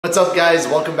What's up, guys?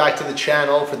 Welcome back to the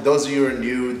channel. For those of you who are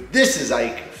new, this is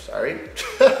Ike. Sorry.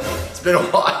 It's been a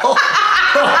while.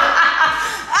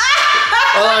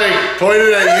 I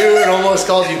pointed at you and almost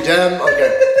called you Dem.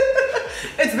 Okay.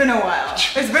 It's been a while.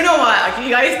 It's been a while. Can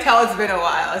you guys tell it's been a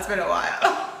while? It's been a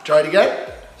while. Try it again?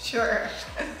 Sure.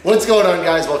 What's going on,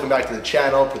 guys? Welcome back to the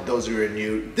channel. For those of you who are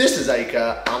new, this is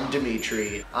Ika. I'm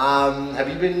Dimitri. Have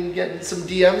you been getting some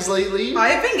DMs lately?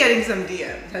 I've been getting some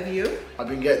DMs. Have you? I've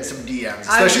been getting some DMs,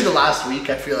 especially the last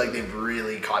week. I feel like they've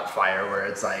really caught fire where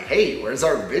it's like, hey, where's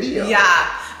our video?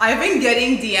 Yeah, I've been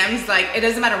getting DMs. Like, it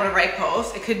doesn't matter whatever I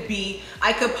post. It could be,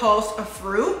 I could post a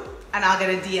fruit and I'll get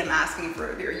a DM asking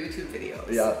for your YouTube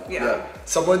videos. Yeah.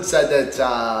 Someone said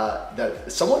that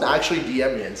someone actually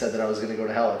DM'd me and said that I was gonna go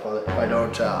to hell if I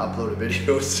don't upload a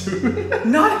video soon.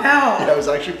 Not hell. Yeah, it was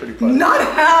actually pretty funny. Not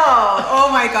hell. Oh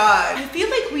my god. I feel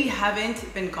like we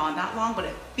haven't been gone that long, but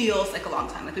it feels like a long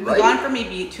time. Like we've been gone for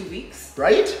maybe 2 weeks.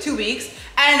 Right? 2 weeks,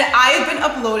 and I've been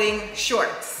uploading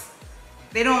shorts.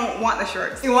 They don't want the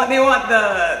shorts. They want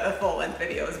the full length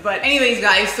videos. But anyways,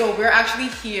 guys, so we're actually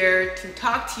here to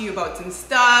talk to you about some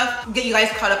stuff, get you guys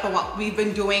caught up on what we've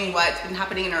been doing, what's been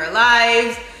happening in our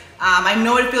lives. I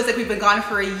know it feels like we've been gone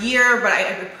for a year, but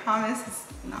I promise it's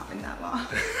not been that long.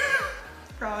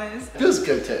 Promise. It feels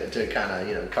good to kind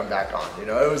of, come back on.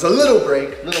 It was a little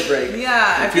break.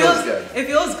 Yeah, it feels good. It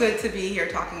feels good to be here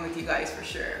talking with you guys for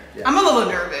sure. Yeah. I'm a little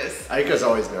nervous. Aika's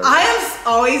always nervous. I am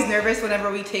always nervous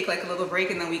whenever we take like a little break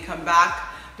and then we come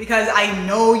back, because I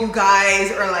know you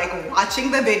guys are like watching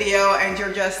the video and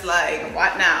you're just like,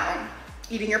 what now?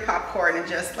 Eating your popcorn and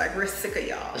just like, we're sick of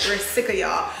y'all. We're sick of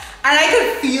y'all. And I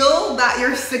can feel that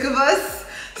you're sick of us.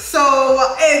 So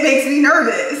it makes me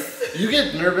nervous. You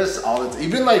get nervous all the time.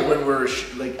 Even like when we're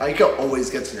like, Ika always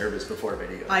gets nervous before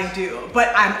videos. I do,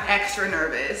 but I'm extra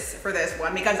nervous for this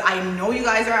one because I know you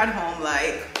guys are at home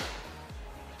like,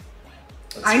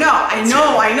 I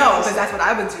know, because that's what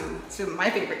I would do to my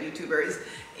favorite YouTubers,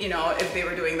 if they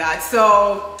were doing that.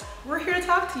 So we're here to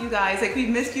talk to you guys. Like, we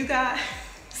missed you guys.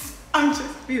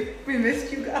 We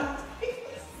missed you guys.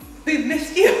 We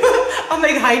missed you. I'm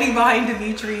like hiding behind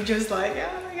Dimitri, just like,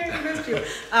 yeah, I missed you.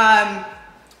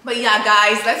 But yeah,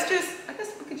 guys, I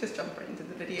guess we could just jump right into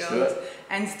the videos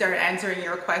and start answering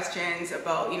your questions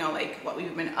about, like what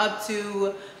we've been up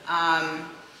to,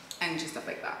 and just stuff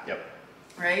like that. Yep.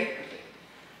 Right?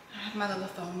 I have my little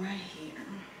phone right here.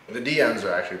 The DMs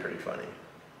are actually pretty funny.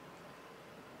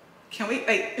 Can we,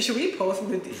 should we post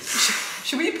the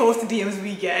DMs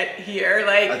we get here?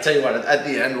 Like, I'll tell you what, at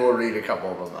the end we'll read a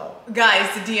couple of them out. Guys,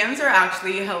 the DMs are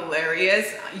actually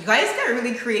hilarious. You guys get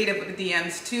really creative with the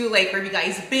DMs too. Like, where have you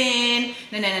guys been?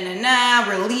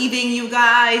 We're leaving you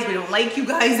guys. We don't like you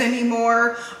guys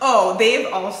anymore. Oh,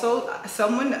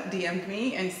 someone DM'd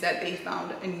me and said they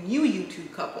found a new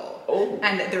YouTube couple. Oh.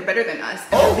 And they're better than us,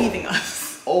 and they're leaving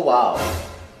us. Oh, wow.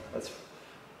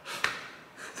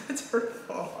 That's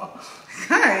hurtful.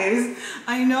 Guys,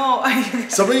 I know.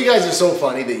 Some of you guys are so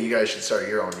funny that you guys should start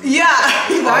your own YouTube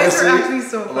channel. You guys are actually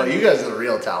so funny. Well, you guys are the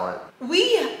real talent.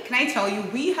 Can I tell you,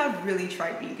 we have really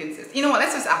tried being consistent. You know what,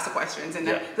 let's just ask the questions. And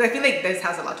then, I feel like this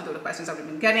has a lot to do with the questions that we've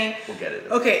been getting. We'll get it.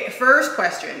 Okay, first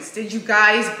questions. Did you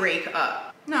guys break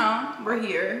up? No, we're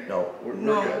here. No, we're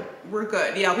good. We're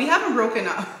good. Yeah, we haven't broken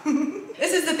up.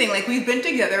 This is the thing, like, we've been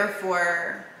together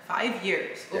for 5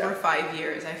 years, over 5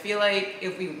 years. I feel like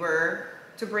if we were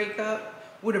to break up,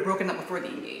 would have broken up before the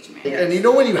engagement. And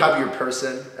when you have your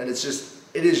person, and it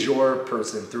is your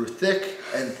person through thick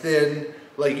and thin,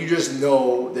 like you just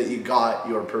know that you got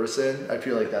your person. I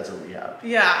feel like that's what we have.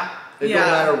 Yeah. It don't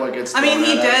matter what gets thrown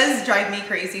he at does drive me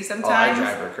crazy sometimes. Oh, I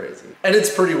drive her crazy. And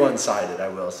it's pretty one-sided, I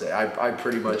will say. I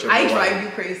pretty much... I drive you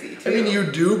crazy too. I mean, you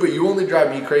do, but you only drive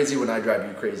me crazy when I drive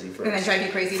you crazy first. And I drive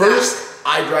you crazy first,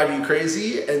 I drive you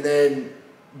crazy, and then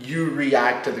you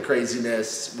react to the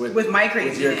craziness with my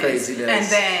craziness. With your craziness. And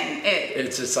then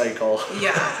it's a cycle.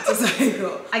 Yeah, it's a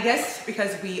cycle. I guess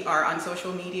because we are on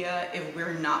social media, if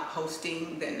we're not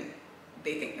posting, then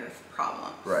they think there's a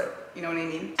problem. Right. You know what I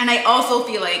mean? And I also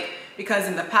feel like, because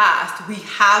in the past, we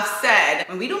have said,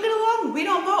 when we don't get along, we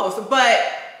don't post. But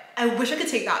I wish I could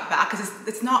take that back, because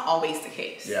it's not always the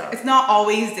case. Yeah. It's not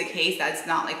always the case. That's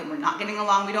not like when we're not getting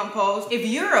along, we don't post. If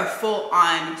you're a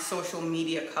full-on social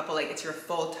media couple, like it's your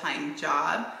full-time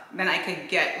job, then I could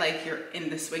get like you're in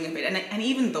the swing of it. And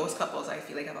even those couples, I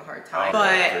feel like have a hard time.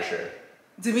 But for sure.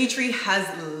 Dimitri has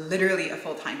literally a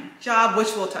full-time job, which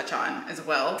we'll touch on as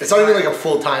well. It's not even like a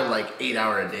full-time, like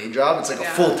 8-hour-a-day job. It's like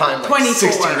a full-time, like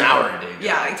 16-hour-a-day job.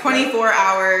 Yeah, like 24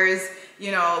 hours,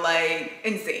 like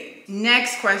insane.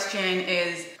 Next question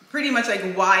is, pretty much like,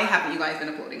 why haven't you guys been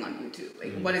uploading on YouTube?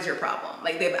 Like, what is your problem?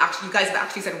 Like, you guys have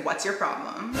actually said, what's your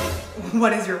problem?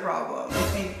 What is your problem?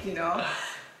 Like, you know?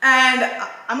 And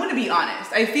I'm gonna be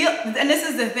honest, I feel, and this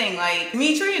is the thing, like,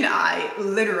 Dimitri and I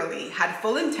literally had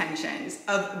full intentions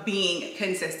of being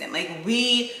consistent. Like,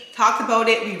 we talked about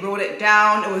it, we wrote it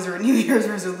down, it was our New Year's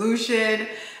resolution.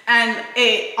 And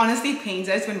it honestly pains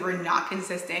us when we're not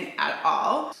consistent at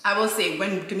all. I will say,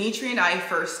 when Dimitri and I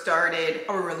first started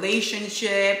our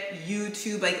relationship,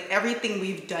 YouTube, like everything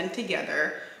we've done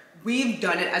together, we've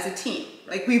done it as a team.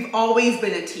 Like, we've always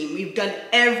been a team. We've done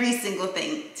every single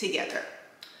thing together.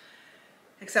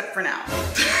 Except for now.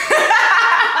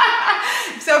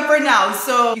 Except for now.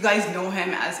 So you guys know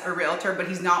him as a realtor, but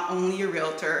he's not only a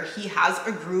realtor. He has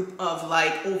a group of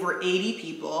like over 80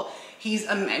 people. He's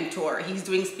a mentor. He's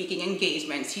doing speaking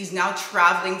engagements. He's now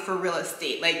traveling for real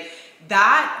estate. Like,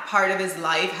 that part of his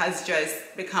life has just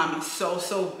become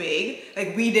so big.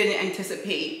 Like, we didn't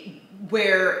anticipate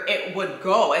where it would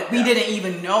go. Like, we didn't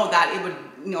even know that it would,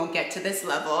 you know, get to this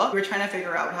level. We're trying to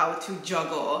figure out how to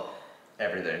juggle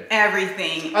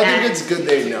everything. I think it's good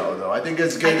they know, though. I think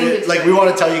it's good. Like, we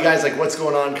want to tell you guys like what's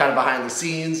going on kind of behind the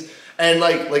scenes. And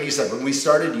like you said, when we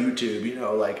started YouTube, you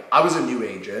know, like, I was a new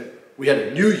agent. We had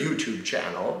a new YouTube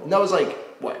channel, and that was like,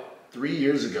 what, 3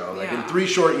 years ago? Like, in 3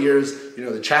 short years, you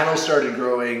know, the channel started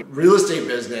growing. Real estate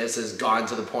business has gone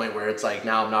to the point where it's like,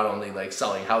 now I'm not only like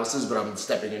selling houses, but I'm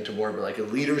stepping into more of like a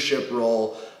leadership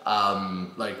role,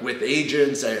 like with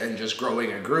agents and just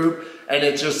growing a group. And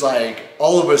it's just like,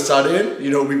 all of a sudden, you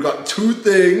know, we've got 2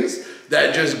 things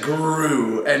that just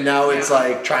grew, and now it's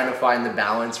like trying to find the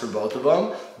balance for both of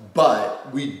them.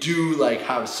 But we do like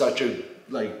have such a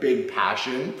like big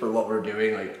passion for what we're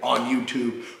doing, like on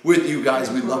YouTube with you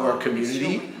guys. We love our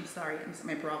community. I'm sorry,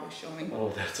 my bra was showing.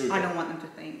 Oh, that's okay. I don't want them to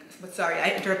think, but sorry,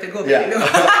 I interrupted. Go back.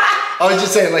 I was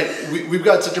just saying, like, we've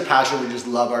got such a passion. We just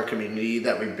love our community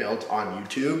that we built on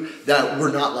YouTube, that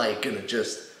we're not like gonna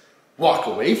just walk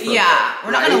away from it.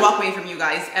 We're not gonna walk away from you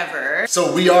guys ever.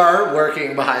 So we are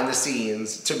working behind the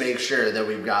scenes to make sure that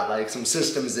we've got like some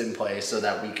systems in place so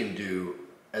that we can do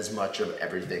as much of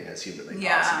everything as humanly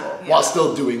possible, while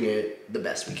still doing it the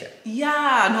best we can.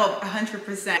 Yeah, no,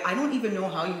 100%. I don't even know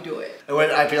how you do it.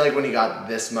 And I feel like when you got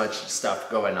this much stuff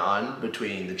going on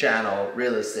between the channel,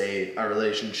 real estate, our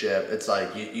relationship, it's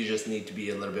like you just need to be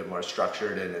a little bit more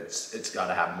structured, and it's got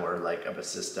to have more like of a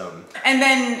system. And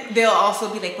then they'll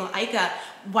also be like, well, Aika,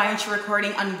 why aren't you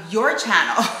recording on your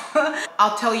channel?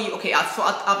 I'll tell you, okay,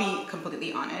 I'll be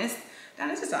completely honest. That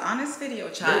is just an honest video,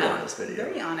 child. Very honest video.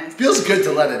 Very honest. Feels good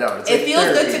to let it out. It feels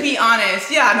good to be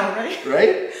honest. Yeah, I know, right?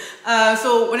 Right?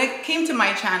 So when it came to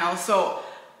my channel, so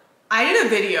I did a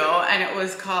video, and it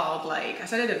was called like,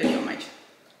 I did a video on my channel.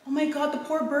 Oh my God, the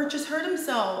poor bird just hurt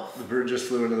himself. The bird just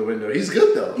flew into the window. He's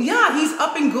good though. Yeah, he's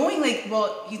up and going. Like,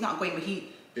 well, he's not going, but he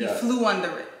flew on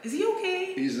the, is he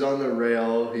okay? He's on the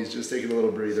rail. He's just taking a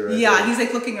little breather. Yeah, he's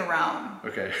like looking around.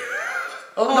 Okay.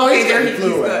 Oh, no, okay, he's good. He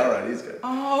flew away. Good. All right, he's good.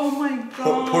 Oh my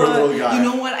God. Poor little guy. You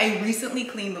know what? I recently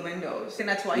cleaned the windows, and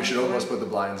that's why we should almost put the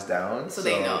blinds down so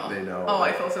they know. They know. Oh,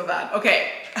 I feel so bad.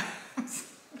 Okay.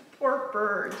 Poor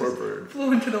bird. Poor bird.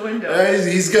 Flew into the window.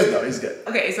 He's good though. He's good.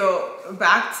 Okay, so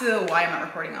back to why I'm not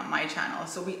recording on my channel.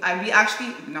 So I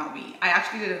actually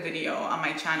did a video on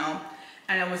my channel,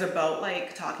 and it was about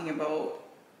like talking about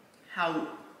how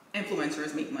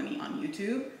influencers make money on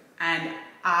YouTube, and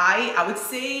I would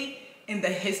say, in the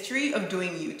history of doing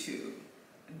YouTube,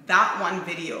 that one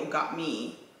video got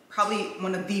me probably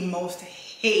one of the most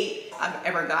hate I've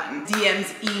ever gotten. DMs,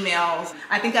 emails.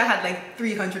 I think I had like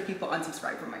 300 people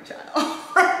unsubscribe from my channel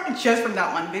just from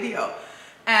that one video.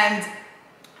 And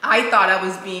I thought I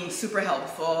was being super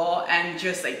helpful and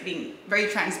just like being very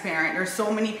transparent. There's so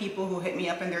many people who hit me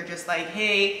up and they're just like,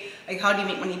 hey, like, how do you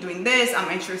make money doing this?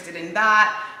 I'm interested in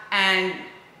that. And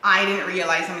I didn't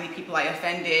realize how many people I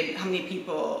offended, how many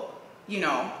people, you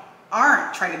know,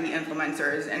 aren't trying to be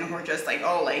influencers and who are just like,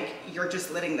 oh, like, you're just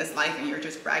living this life and you're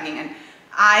just bragging. And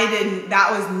that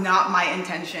was not my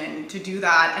intention to do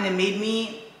that. And it made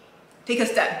me take a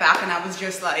step back, and I was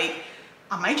just like,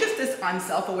 am I just this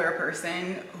unself-aware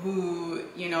person who,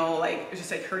 you know, like, is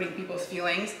just like hurting people's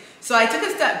feelings? So I took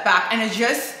a step back, and it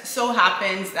just so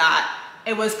happens that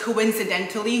it was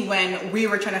coincidentally when we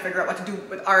were trying to figure out what to do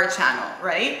with our channel,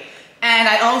 right? And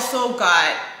I also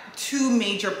got 2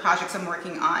 major projects I'm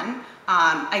working on.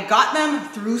 I got them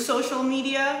through social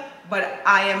media, but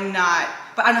I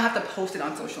don't have to post it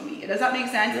on social media. Does that make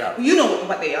sense? Yeah. You know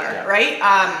what they are, right?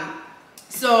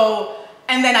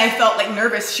 And then I felt like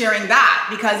nervous sharing that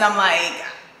because I'm like,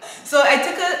 so I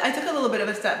took a little bit of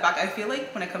a step back. I feel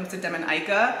like when it comes to Dem and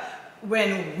Aika,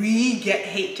 when we get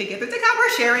hate together, it's like how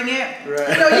we're sharing it. Right.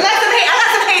 You know, you got some hate, I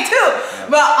got some hate too. Yeah.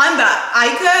 But on the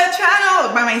Ica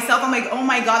channel by myself, I'm like, oh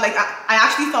my God, like I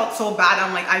actually felt so bad.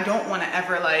 I'm like, I don't want to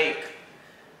ever like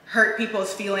hurt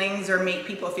people's feelings or make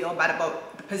people feel bad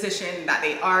about the position that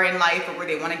they are in life or where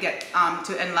they want to get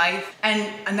to in life.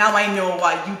 And now I know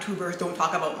why YouTubers don't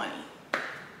talk about money.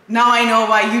 Now I know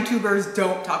why YouTubers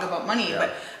don't talk about money, yeah.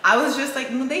 But I was just like,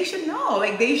 well, they should know.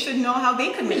 Like, they should know how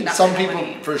they can make that some kind of people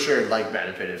money. For sure like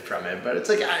benefited from it, but it's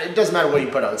like it doesn't matter what you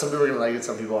put out. Some people are gonna like it,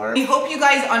 some people aren't. We hope you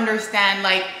guys understand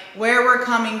like where we're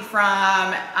coming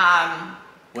from,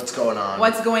 what's going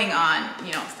on,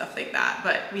 you know, stuff like that.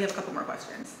 But we have a couple more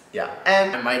questions. Yeah,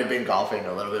 and I might have been golfing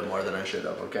a little bit more than I should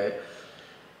have. Okay.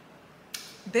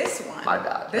 This one. My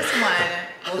bad. This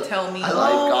one will tell me, I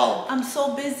like golf. I'm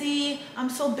so busy,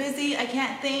 I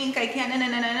can't think, I can't,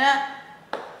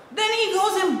 Then he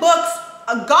goes and books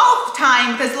a golf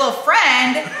time with his little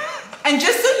friend. And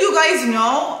just so you guys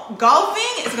know,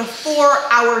 golfing is like a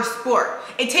 4-hour sport.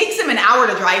 It takes him an hour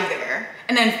to drive there,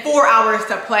 and then 4 hours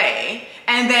to play,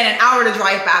 and then an hour to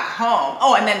drive back home.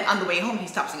 Oh, and then on the way home, he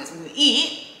stops and gets something to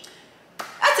eat.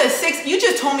 That's you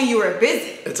just told me you were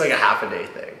busy. It's like a half a day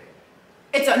thing.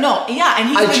 And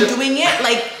he's been doing it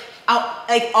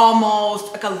like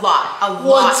almost like a lot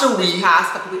once a week.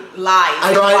 Past couple weeks.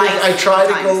 I try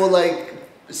to go like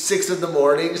 6 in the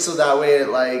morning, so that way it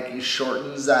like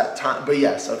shortens that time. But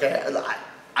yes, okay,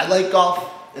 I like golf.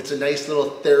 It's a nice little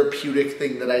therapeutic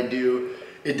thing that I do.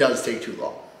 It does take too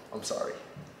long. I'm sorry.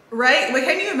 Right? Wait,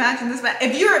 can you imagine this?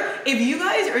 If you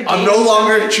guys are dating, I'm no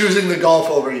longer choosing the golf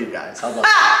over you guys. How about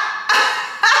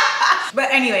that?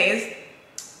 But anyways.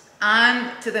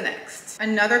 On to the next.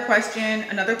 Another question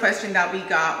that we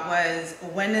got was,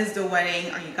 when is the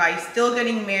wedding? Are you guys still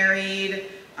getting married?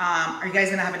 Are you guys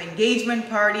gonna have an engagement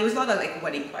party? It was a lot of like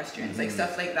wedding questions, like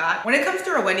stuff like that. When it comes to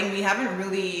our wedding, we haven't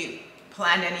really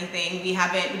planned anything. We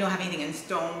don't have anything in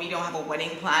stone. We don't have a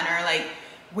wedding planner. Like,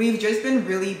 we've just been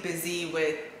really busy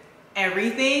with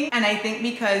everything. And I think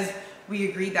because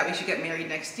we agreed that we should get married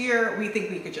next year, we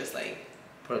think we could just like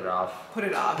put it off.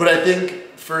 But I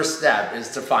think first step is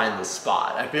to find the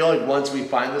spot. I feel like once we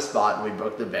find the spot and we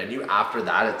book the venue, after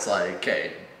that it's like,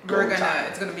 okay,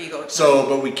 it's gonna be go time. So,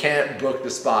 but we can't book the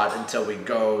spot until we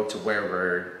go to where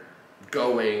we're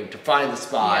going to find the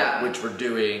spot, which we're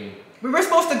doing. We were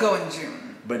supposed to go in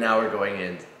June. But now we're going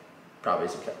in probably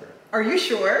September. Are you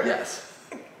sure? Yes.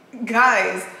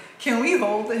 Guys, can we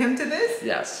hold him to this?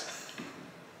 Yes.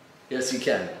 Yes, you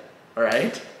can. All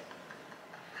right?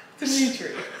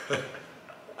 Dimitri.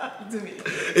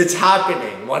 It's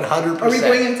happening, 100%. Are we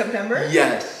going in September?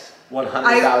 Yes,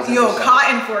 100,000%.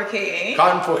 Cotton 4K.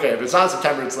 Cotton 4K. If it's not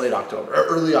September, it's late October, or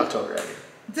early October, I mean.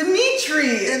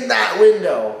 Dimitri! In that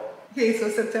window. Okay, so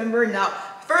September now.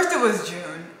 First it was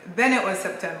June, then it was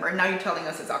September. Now you're telling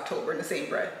us it's October in the same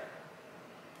breath.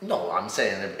 No, I'm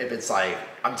saying if it's like,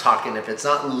 if it's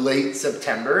not late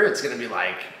September, it's going to be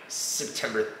like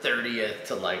September 30th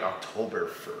to like October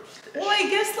 1st. Well, I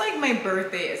guess like my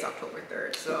birthday is October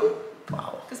 3rd, so.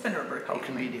 Wow. Let's spend our birthday. How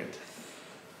convenient.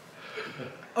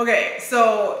 Okay,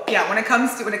 so yeah, when it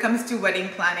comes to wedding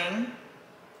planning,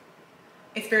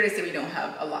 it's fair to say we don't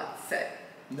have a lot set.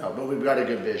 No, but we've got a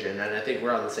good vision, and I think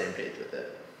we're on the same page with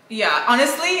it. Yeah,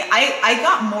 honestly, I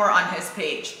got more on his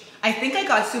page. I think I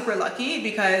got super lucky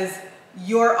because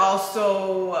you're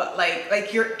also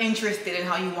like you're interested in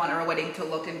how you want our wedding to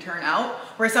look and turn out.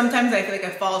 Where sometimes I feel like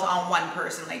it falls on one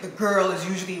person. Like the girl is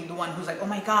usually the one who's like, oh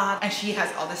my God, and she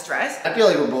has all the stress. I feel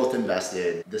like we're both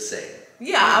invested the same.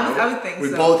 Yeah, I would think so. We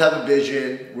both have a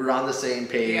vision. We're on the same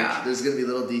page. Yeah. There's gonna be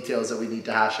little details that we need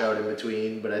to hash out in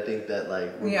between, but I think that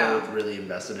like we're both really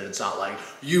invested in it. It's not like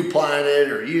you plan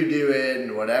it or you do it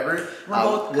and whatever.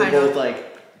 We're both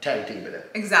like tag teaming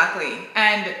it. Exactly.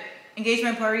 And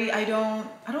engagement party, I don't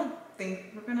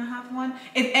think we're gonna have one.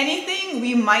 If anything,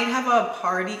 we might have a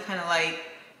party kind of like,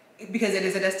 because it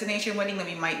is a destination wedding, then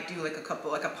we might do like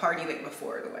a party like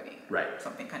before the wedding. Right.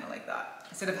 Something kind of like that.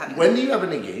 Instead of having. When do you have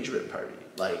an engagement party?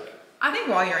 Like. I think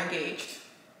while you're engaged.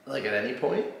 Like at any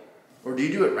point? Or do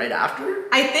you do it right after?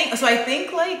 I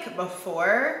think like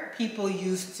before, people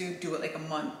used to do it like a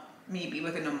month, maybe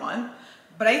within a month.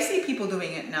 But I see people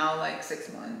doing it now like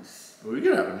 6 months. Well, we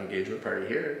could have an engagement party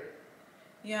here.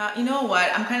 Yeah, you know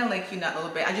what? I'm kind of like you in that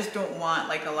little bit. I just don't want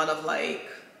like a lot of like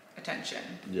attention.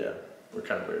 Yeah, we're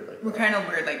kind of weird like that. We're kind of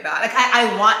weird like that. Like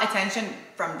I want attention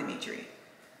from Dimitri.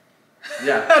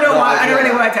 Yeah. I don't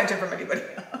really want attention from anybody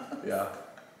else. Yeah.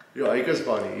 Yo, Ica's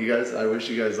funny. You guys, I wish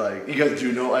you guys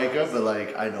do know Ica, but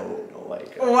like I know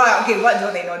Ica. Wow. Okay, what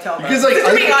don't they know? Tell them. Because like,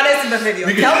 just be honest in the video.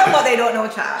 Tell them what they don't know,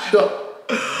 child.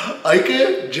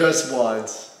 Ica just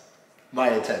wants my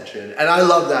attention. And I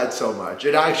love that so much.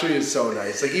 It actually is so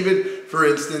nice. Like even, for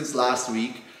instance, last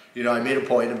week, you know, I made a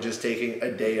point of just taking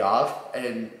a day off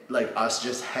and like us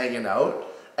just hanging out.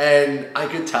 And I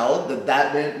could tell that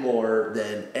that meant more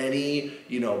than any,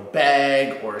 you know,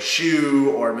 bag or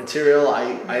shoe or material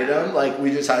item. Like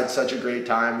we just had such a great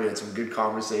time. We had some good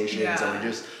conversations and we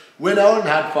just went out and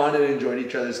had fun and enjoyed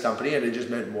each other's company, and it just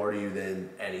meant more to you than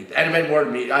anything. And it meant more to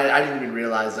me. I didn't even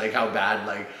realize like how bad,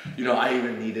 like, you know, I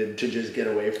even needed to just get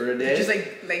away for a day. Just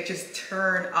like just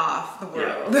turn off the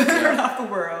world. Turn off the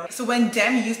world. So when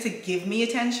Dem used to give me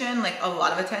attention, like a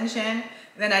lot of attention,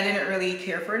 then I didn't really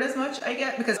care for it as much, I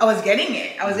guess, because I was getting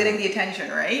it. I was getting the attention,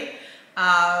 right?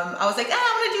 I was like, I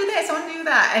want to do this, I want to do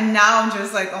that. And now I'm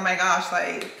just like, oh my gosh,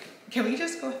 like, can we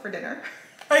just go for dinner?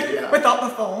 Like without the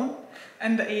phone?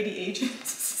 And the 80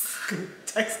 agents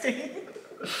texting.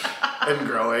 And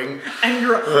growing.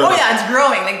 Oh yeah, it's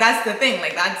growing. Like that's the thing.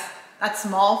 Like that's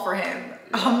small for him. Yeah.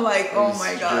 I'm like, oh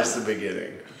my God. Just the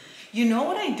beginning. You know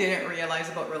what I didn't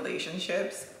realize about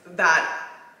relationships? That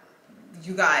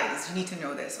you guys, you need to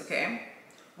know this, okay?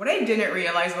 What I didn't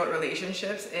realize about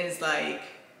relationships is like,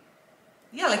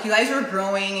 yeah, like you guys are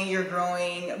growing and you're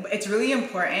growing. It's really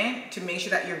important to make sure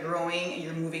that you're growing and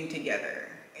you're moving together.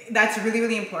 That's really,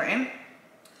 really important.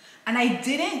 And I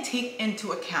didn't take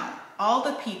into account all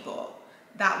the people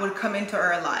that would come into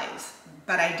our lives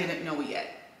that I didn't know yet.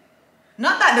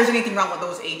 Not that there's anything wrong with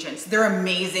those agents. They're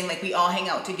amazing. Like we all hang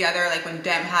out together. Like when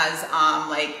Dem has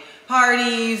like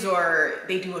parties or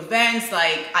they do events,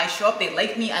 like I show up, they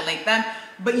like me, I like them.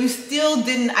 But I still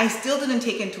didn't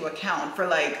take into account for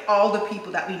like all the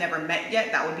people that we never met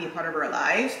yet that would be a part of our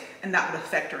lives and that would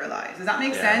affect our lives. Does that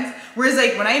make sense? Whereas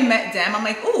like when I met Dem, I'm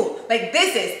like, ooh, like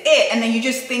this is it. And then you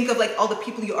just think of like all the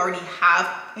people you already have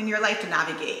in your life to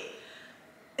navigate.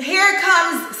 Here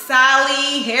comes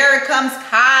Sally, here comes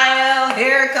Kyle,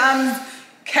 here comes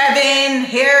Kevin,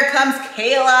 here comes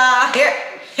Kayla,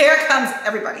 here comes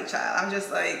everybody, child. I'm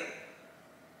just like...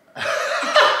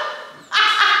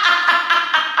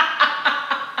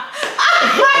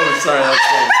 Oh, sorry, that's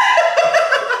funny.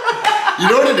 You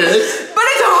know what it is? But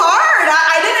it's hard.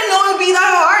 I didn't know it would be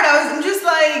that hard. I'm just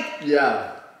like...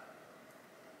 Yeah.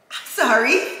 I'm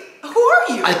sorry. Who are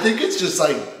you? I think it's just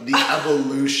like the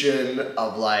evolution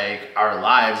of like our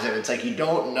lives, and it's like you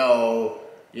don't know,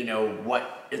 you know,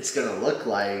 what it's gonna look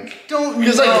like.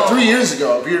 Because like 3 years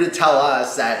ago, if you were to tell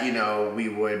us that, you know, we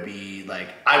would be like,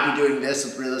 I'd be doing this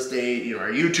with real estate, you know,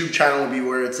 our YouTube channel would be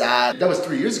where it's at. That was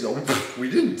 3 years ago. We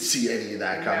didn't see any of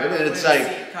that coming. And it's like,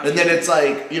 and then it's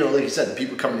like, you know, like you said, the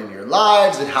people coming into your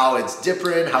lives and how it's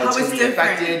different, how it's gonna be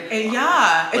affected. And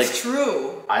yeah, it's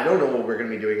true. I don't know what we're gonna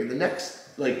be doing in the next,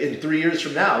 like in 3 years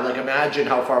from now. Like imagine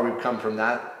how far we've come from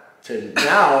that to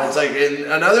now. It's like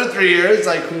in another 3 years,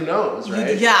 like who knows,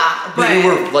 right? Yeah, but we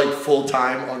were like full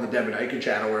time on the demetresika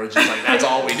channel where it's just like that's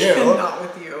all we do. Not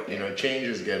with you. You know, change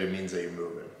is good. It means that you're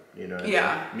moving. You know,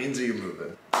 yeah, it means that you're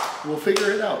moving. We'll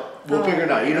figure it out. We'll figure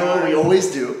it out. You know what we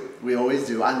always do? We always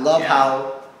do. I love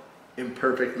how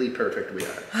imperfectly perfect we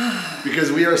are,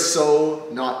 because we are so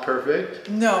not perfect.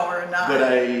 No, we're not. But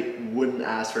I wouldn't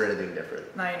ask for anything different.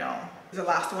 I know. Is the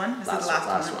last one? This is the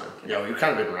last one. Yeah, we've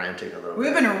kind of been ranting a little bit.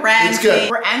 We've been ranting. It's good.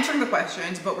 We're answering the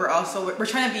questions, but we're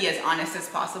trying to be as honest as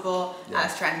possible,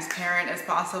 as transparent as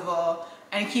possible,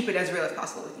 and keep it as real as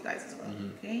possible with you guys as well.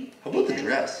 Okay? How about the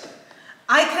dress?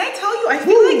 Can I tell you, I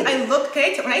feel like I look,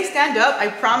 when I stand up, I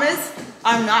promise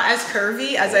I'm not as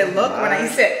curvy as I look when I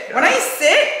sit. God. When I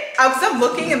sit, I'm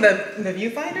looking in the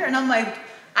viewfinder and I'm like,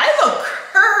 I look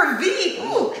curvy.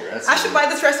 Ooh, I should buy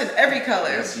this dress in every color.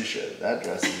 Yes, you should. That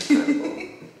dress is incredible.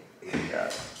 Yeah.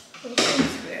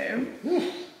 Thanks,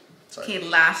 babe. Okay,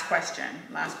 last question.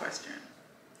 Last question.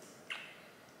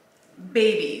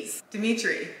 Babies.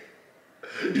 Dimitri,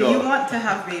 do you want to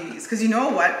have babies? Because you know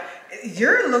what?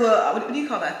 You're a little, what do you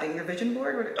call that thing? Your vision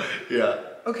board? Yeah.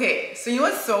 Okay, so you know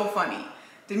what's so funny?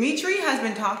 Dimitri has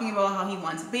been talking about how he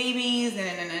wants babies,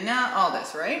 all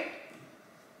this, right?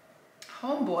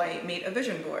 Homeboy made a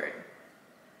vision board.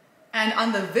 And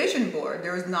on the vision board,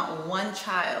 there was not one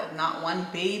child, not one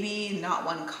baby, not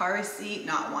one car seat,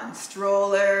 not one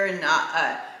stroller, not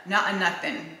a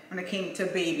nothing when it came to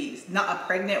babies. Not a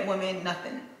pregnant woman,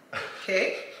 nothing.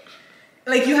 Okay?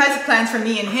 Like you had plans for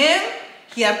me and him.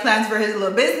 He had plans for his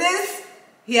little business.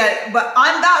 But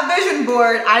on that vision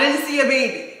board, I didn't see a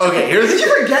baby. Okay, did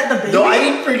you forget the baby? No, I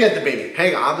didn't forget the baby.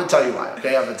 Hang on, I'm gonna tell you why.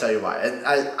 Okay, I'm gonna tell you why. And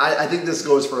I think this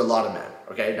goes for a lot of men.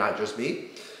 Okay, not just me.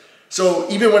 So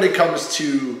even when it comes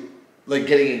to like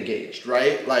getting engaged,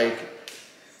 right? Like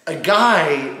a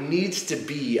guy needs to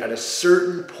be at a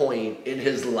certain point in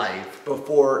his life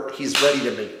before he's ready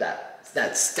to make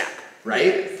that step,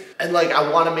 right? Yes. And like,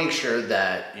 I want to make sure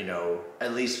that, you know,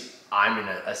 at least I'm in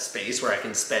a space where I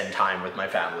can spend time with my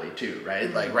family too, right?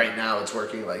 Mm-hmm. Like right now it's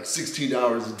working like 16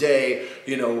 hours a day,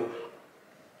 you know,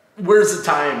 where's the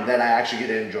time that I actually get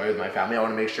to enjoy with my family? I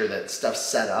want to make sure that stuff's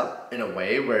set up in a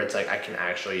way where it's like I can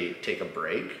actually take a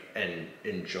break and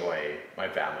enjoy my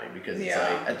family, because it's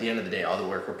like at the end of the day, all the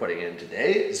work we're putting in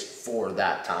today is for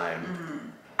that time. Mm-hmm.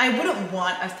 I wouldn't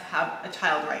want us to have a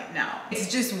child right now.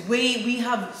 It's just we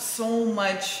have so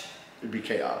much. It'd be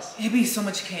chaos. It'd be so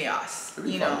much chaos. It'd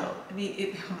be fun,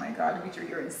 oh my God, Dimitri,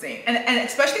 you're insane. And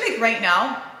especially like right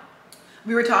now,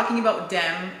 we were talking about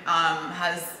Dem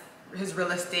has his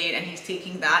real estate and he's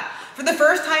taking that. For the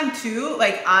first time too,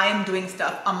 like I'm doing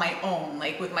stuff on my own,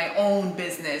 like with my own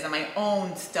business and my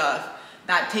own stuff.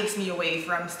 That takes me away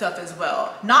from stuff as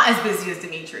well. Not as busy as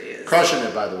Dimitri is. Crushing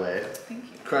it, by the way. Thank you.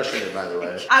 Crushing it, by the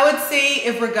way. I would say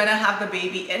if we're gonna have the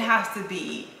baby, it has to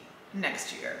be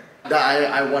next year.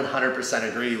 I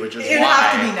 100% agree, which is why. It would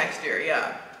have to be next year,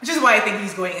 yeah. Which is why I think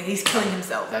he's going and he's killing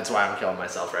himself. That's why I'm killing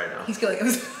myself right now. He's killing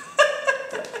himself.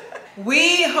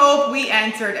 We hope we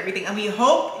answered everything, and we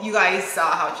hope you guys saw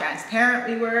how transparent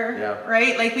we were,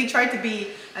 right? Like we tried to be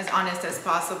as honest as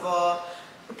possible.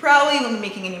 We probably won't be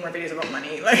making any more videos about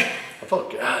money. Like I felt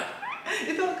good.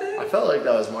 It felt good? I felt like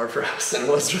that was more for us than it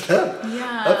was for them.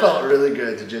 Yeah. That felt really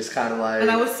good to just kind of like... And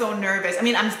I was so nervous. I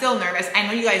mean, I'm still nervous. I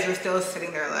know you guys are still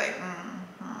sitting there like,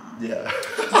 Yeah.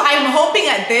 But I'm hoping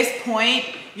at this point,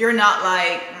 you're not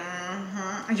like,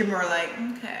 You're more like,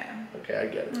 okay. Okay, I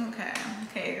get it.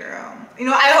 Okay, girl. You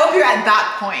know, I hope you're at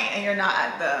that point and you're not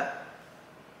at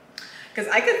the... Because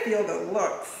I could feel the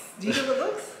looks. Do you feel the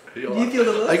looks? Do you feel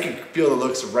the looks? I could feel the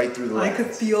looks right through the lens. I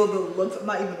could feel the looks. I'm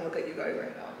not even looking at you guys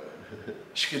right now.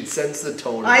 She can sense the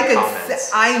tone of the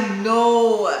comments. I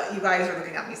know you guys are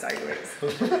looking at me sideways.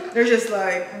 They're just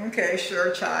like, okay,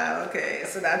 sure, child. Okay,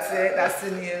 so that's it. That's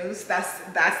the news. That's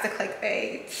the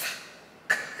clickbait.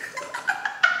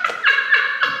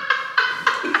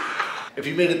 If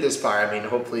you made it this far, I mean,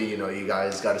 hopefully, you know, you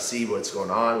guys got to see what's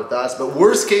going on with us. But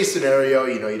worst case scenario,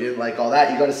 you know, you didn't like all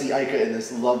that. You got to see Aika in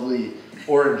this lovely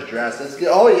orange dress. That's good.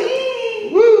 Oh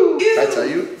yeah. Woo! Did I tell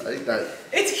you? I think that.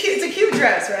 It's cute. It's a cute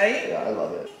dress, right? Yeah, I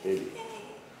love it, baby.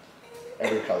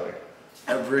 Every color.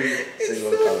 Every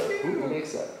single color. Who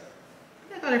makes that?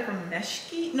 I got it from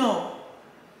Meshki. No,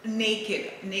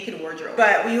 Naked Wardrobe.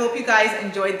 But we hope you guys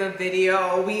enjoyed the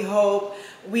video. We hope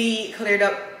we cleared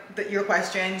up your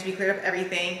questions. We cleared up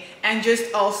everything. And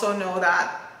just also know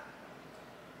that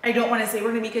I don't want to say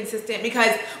we're going to be consistent,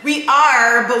 because we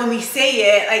are, but when we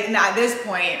say it, like at this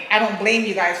point, I don't blame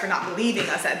you guys for not believing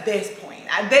us at this point.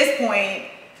 At this point,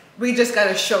 we just got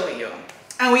to show you.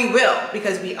 And we will,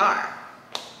 because we are.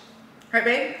 Right,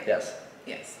 babe? Yes.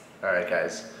 Yes. All right,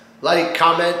 guys. Like,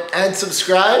 comment, and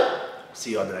subscribe.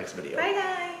 See you on the next video. Bye,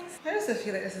 guys. Why does it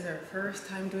feel like this is our first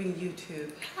time doing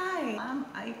YouTube? Hi, I'm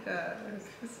Aika.